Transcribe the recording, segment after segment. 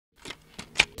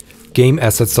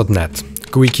GameAssets.net,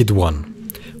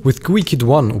 GUIKit001. With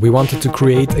GUIKit001 we wanted to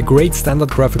create a great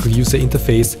standard graphical user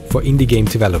interface for indie game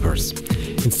developers.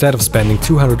 Instead of spending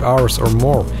 200 hours or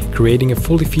more creating a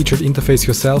fully featured interface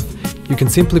yourself, you can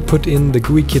simply put in the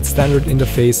GUIKit standard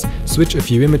interface, switch a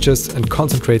few images and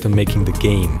concentrate on making the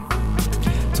game.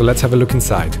 So let's have a look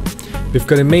inside. We've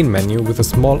got a main menu with a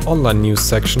small online news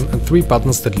section and 3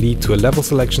 buttons that lead to a level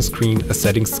selection screen, a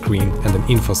settings screen and an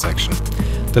info section.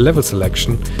 The level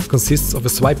selection consists of a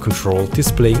swipe control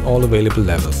displaying all available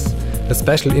levels. A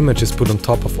special image is put on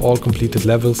top of all completed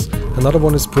levels, another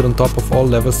one is put on top of all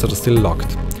levels that are still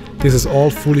locked. This is all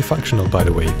fully functional, by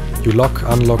the way. You lock,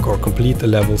 unlock or complete a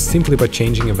level simply by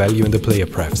changing a value in the player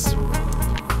prefs.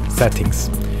 Settings.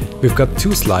 We've got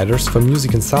 2 sliders for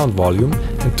music and sound volume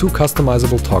and 2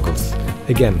 customizable toggles.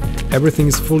 Again, everything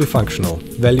is fully functional,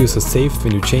 values are saved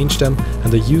when you change them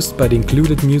and are used by the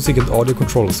included music and audio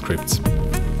controller scripts.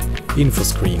 Info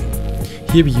screen.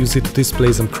 Here we use it to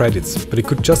display some credits, but it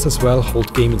could just as well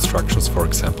hold game instructions, for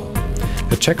example.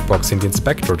 A checkbox in the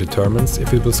inspector determines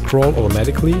if it will scroll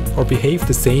automatically or behave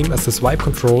the same as the swipe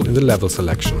control in the level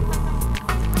selection.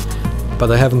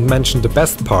 But I haven't mentioned the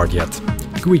best part yet.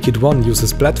 GUIKit001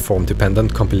 uses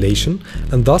platform-dependent compilation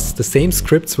and thus the same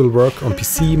scripts will work on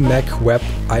PC, Mac, web,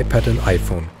 iPad and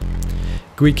iPhone.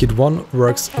 GUIKit001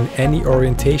 works in any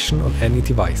orientation on any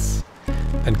device.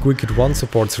 And GUIKit001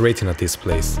 supports Retina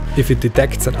displays. If it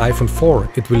detects an iPhone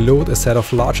 4, it will load a set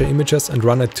of larger images and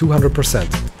run at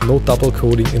 200%, no double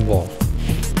coding involved.